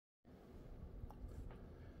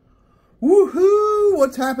Woohoo!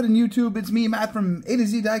 What's happening, YouTube? It's me, Matt, from A to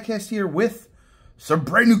Z Diecast here with some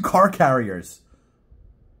brand new car carriers.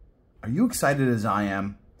 Are you excited as I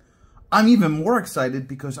am? I'm even more excited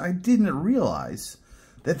because I didn't realize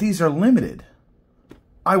that these are limited.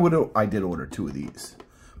 I did order 2 of these,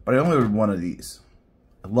 but I only ordered 1 of these.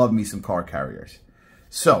 I love me some car carriers.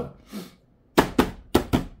 So,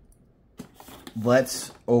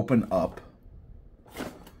 let's open up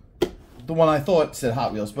the one I thought said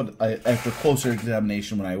Hot Wheels, but after closer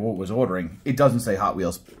examination when I was ordering, it doesn't say Hot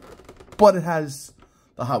Wheels, but it has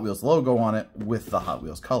the Hot Wheels logo on it with the Hot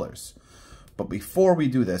Wheels colors. But before we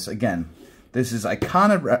do this, again, this is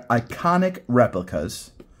iconic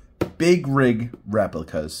replicas, big rig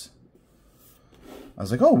replicas. I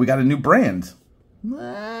was like, oh, we got a new brand.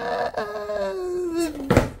 Not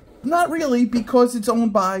really, because it's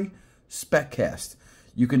owned by diecast.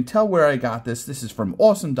 You can tell where I got this. This is from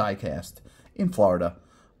Awesome Diecast in Florida.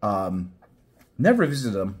 Never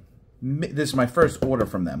visited them. This is my first order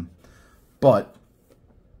from them. But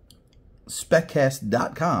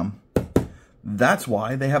diecast.com, that's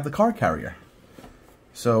why they have the car carrier.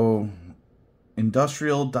 So,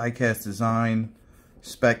 industrial diecast design,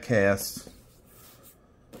 diecast.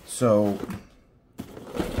 So,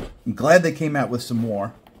 I'm glad they came out with some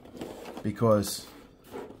more, because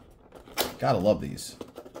gotta love these.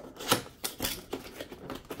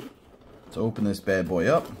 Let's open this bad boy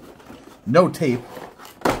up. No tape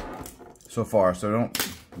so far, so I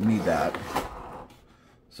don't need that.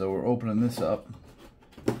 So we're opening this up.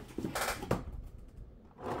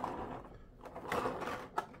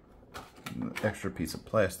 An extra piece of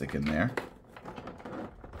plastic in there.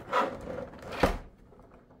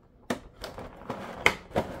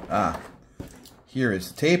 Here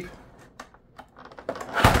is the tape.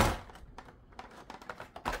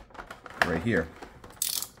 Right here.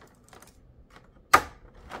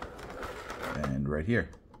 And right here.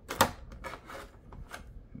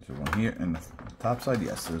 There's one here, and the top side,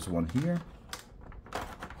 yes, there's one here.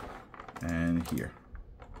 And here.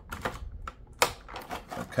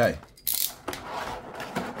 Okay.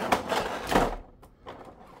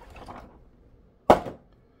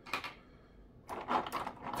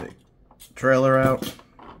 Take the trailer out.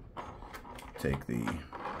 Take the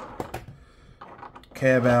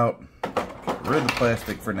cab out. Get rid of the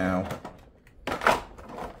plastic for now.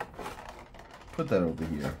 Put that over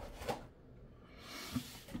here.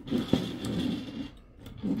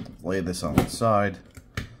 Lay this on the side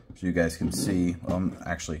so you guys can see.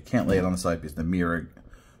 Actually, can't lay it on the side because the mirror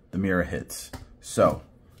hits. So,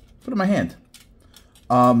 put it in my hand.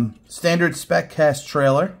 Standard diecast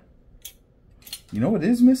trailer. You know what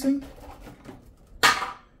is missing?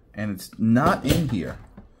 And it's not in here.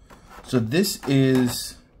 So this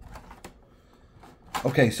is...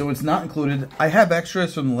 Okay, so it's not included. I have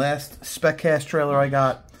extras from the last diecast trailer I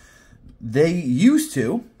got. They used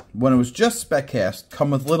to, when it was just diecast, come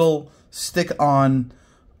with little stick-on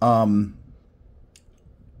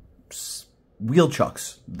wheel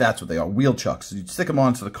chucks. That's what they are, wheel chucks. You'd stick them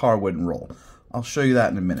on so the car wouldn't roll. I'll show you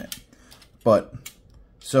that in a minute. But,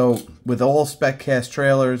 so, with all diecast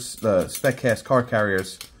trailers, the diecast car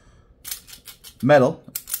carriers, metal,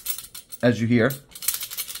 as you hear.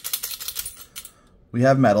 We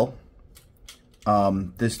have metal.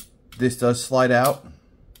 This does slide out.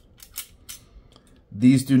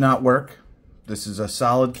 These do not work. This is a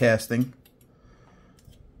solid casting.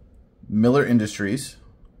 Miller Industries.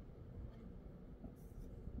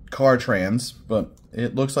 Car Trans, but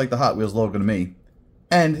it looks like the Hot Wheels logo to me.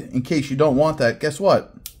 And in case you don't want that, guess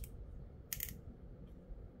what?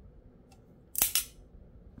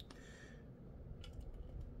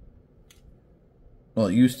 Well,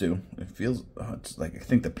 it used to. It feels, it's like, I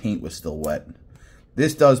think the paint was still wet.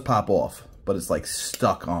 This does pop off, but it's like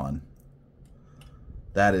stuck on.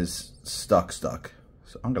 That is stuck.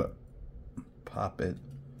 So I'm gonna pop it.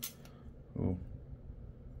 Ooh.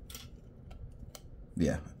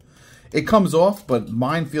 Yeah. It comes off, but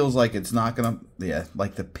mine feels like it's not gonna, yeah,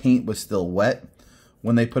 like the paint was still wet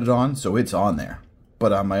when they put it on, so it's on there.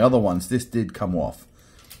 But on my other ones, this did come off.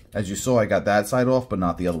 As you saw, I got that side off, but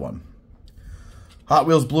not the other one. Hot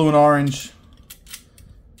Wheels blue and orange.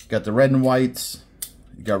 Got the red and whites.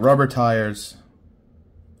 You got rubber tires.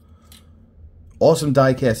 Awesome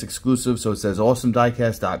Diecast exclusive, so it says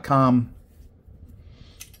awesomediecast.com.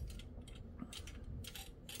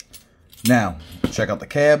 Now, check out the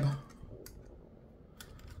cab.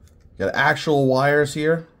 Got actual wires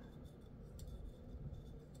here.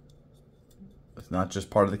 It's not just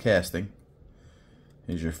part of the casting.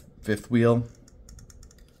 Here's your 5th wheel.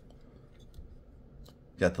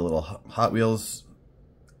 Got the little Hot Wheels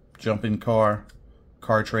jumping car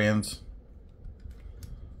trans.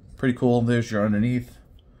 Pretty cool. There's your underneath.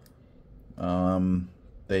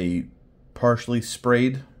 They partially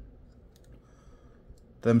sprayed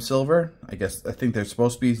them silver. I think they're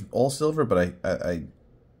supposed to be all silver, but I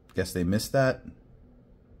guess they missed that.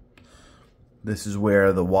 This is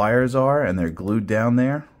where the wires are, and they're glued down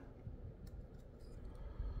there.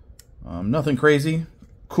 Nothing crazy.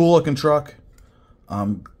 Cool looking truck.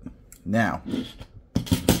 Now,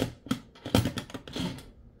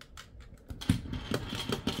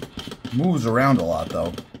 moves around a lot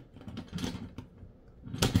though.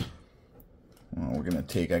 Well, we're gonna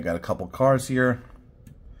take, I got a couple cars here.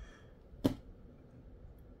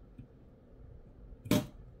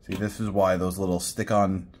 See, this is why those little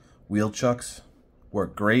stick-on wheel chucks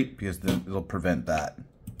work great, because it'll prevent that,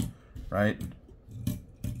 right?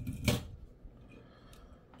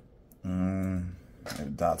 I have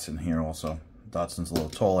Datsun here also. Datsun's a little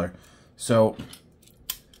taller. So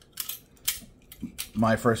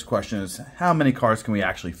my first question is, how many cars can we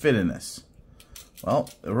actually fit in this? Well,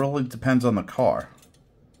 it really depends on the car.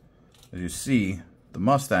 As you see, the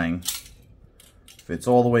Mustang fits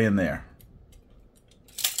all the way in there.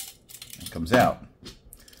 It comes out.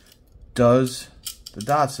 Does the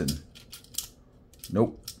Datsun?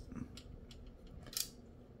 Nope.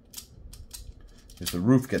 Because the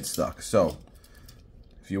roof gets stuck. So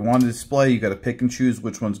if you want to display, you got to pick and choose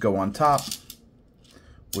which ones go on top,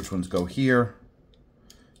 which ones go here.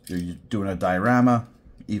 If you're doing a diorama,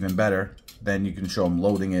 even better. Then you can show them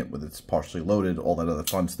loading it with it's partially loaded, all that other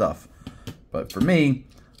fun stuff. But for me,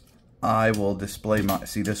 I will display my,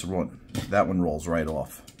 see this one, that one rolls right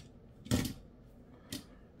off.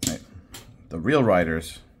 Right. The real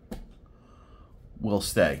riders will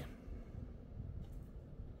stay.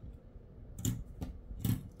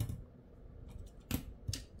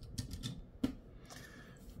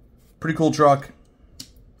 Pretty cool truck.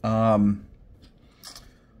 I'm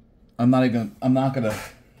not gonna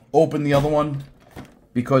open the other one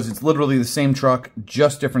because it's literally the same truck,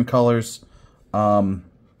 just different colors. Car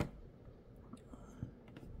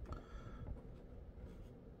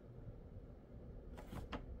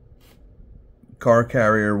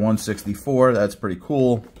Carrier 164, that's pretty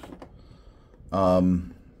cool.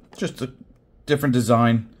 Just a different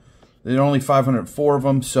design. There are only 504 of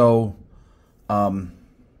them, so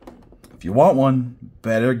if you want one,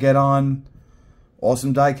 better get on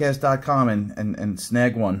awesomediecast.com and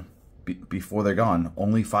snag one before they're gone.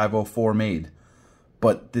 Only 504 made.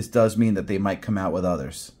 But this does mean that they might come out with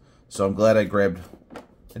others. So I'm glad I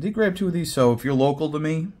did grab 2 of these. So if you're local to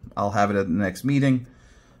me, I'll have it at the next meeting.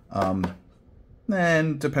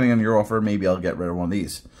 And depending on your offer, maybe I'll get rid of one of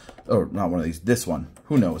these. Or not one of these, this one.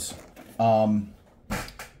 Who knows? But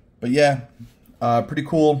yeah, pretty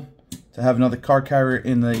cool to have another car carrier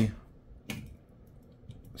in the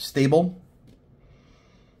stable.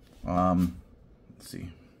 Let's see.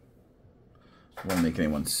 I won't make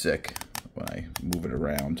anyone sick when I move it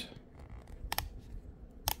around.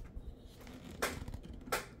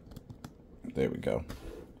 There we go.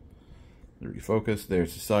 The refocus.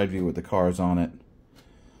 There's the side view with the cars on it.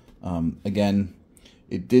 Again,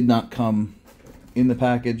 it did not come in the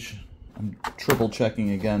package. I'm triple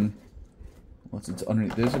checking again. Once it's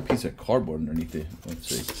underneath, there's a piece of cardboard underneath it. Let's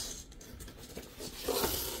see.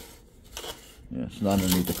 Yeah, it's not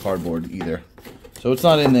underneath the cardboard either. So it's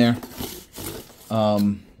not in there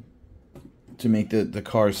to make the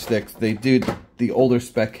cars stick. They did, the older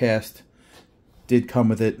spec cast did come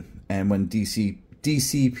with it, and when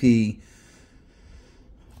DCP,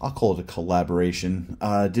 I'll call it a collaboration,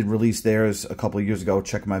 did release theirs a couple of years ago.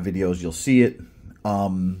 Check my videos, you'll see it.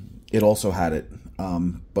 It also had it,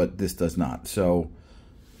 but this does not. So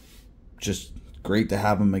just great to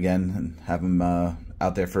have them again and have them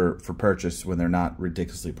out there for purchase when they're not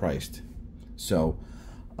ridiculously priced. So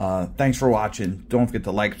thanks for watching. Don't forget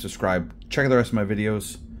to like, subscribe, check out the rest of my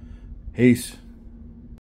videos. Peace.